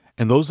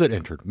And those that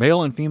entered,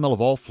 male and female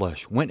of all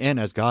flesh, went in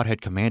as God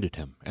had commanded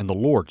him, and the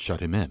Lord shut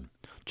him in.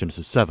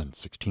 Genesis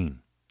 7:16.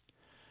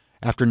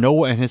 After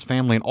Noah and his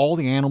family and all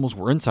the animals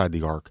were inside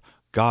the ark,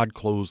 God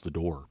closed the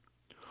door.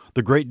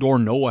 The great door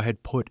Noah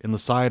had put in the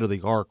side of the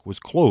ark was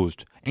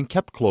closed and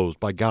kept closed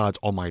by God's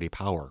almighty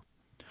power.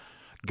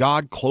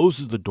 God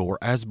closes the door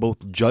as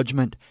both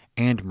judgment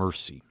and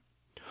mercy.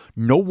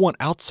 No one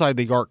outside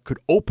the ark could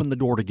open the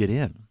door to get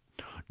in.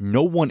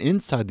 No one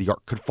inside the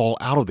ark could fall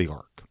out of the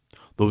ark.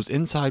 Those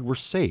inside were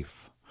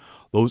safe.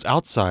 Those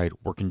outside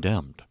were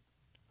condemned.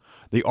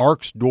 The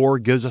ark's door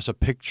gives us a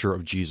picture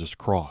of Jesus'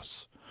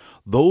 cross.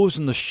 Those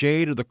in the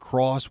shade of the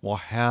cross will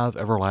have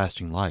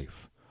everlasting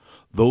life.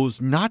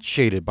 Those not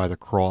shaded by the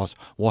cross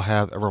will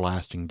have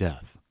everlasting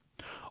death.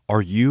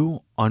 Are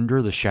you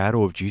under the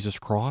shadow of Jesus'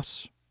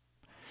 cross?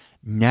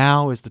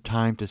 Now is the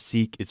time to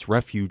seek its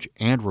refuge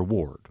and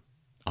reward.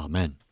 Amen.